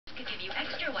to give you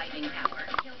extra whitening power,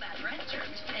 kill bad breath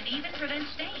germs, and even prevent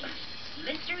stains.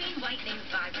 Listerine Whitening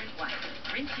Vibrant White.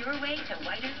 Rinse your way to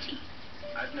whiter teeth.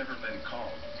 I've never been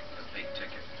called a big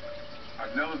ticket.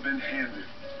 I've never been handed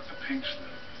a pink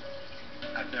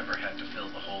slip. I've never had to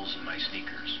fill the holes in my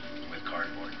sneakers with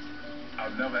cardboard.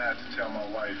 I've never had to tell my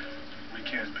wife we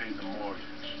can't pay the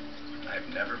mortgage. I've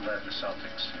never led the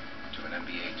Celtics to an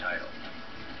NBA title.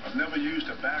 I've never used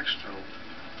a backstroke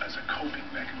as a coping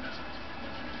mechanism,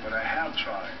 but I have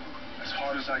tried as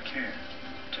hard as I can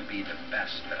to be the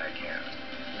best that I can.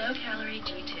 Low-calorie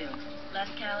G2. Less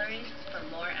calories for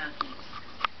more athletes.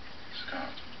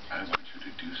 Scott, I want you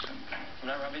to do something. I'm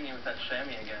not rubbing you with that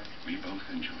chamois again. We both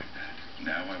enjoyed that.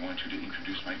 Now I want you to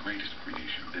introduce my greatest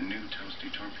creation, the new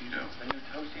Toasty Torpedo. The new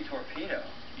Toasty Torpedo?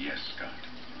 Yes, Scott.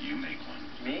 You make one.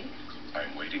 Me?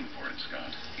 I'm waiting for it,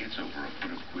 Scott. It's over a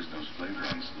foot of Quiznos flavor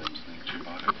on Slim Sneak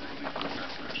Ciabatta for only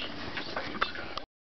 $4. Say it, Scott.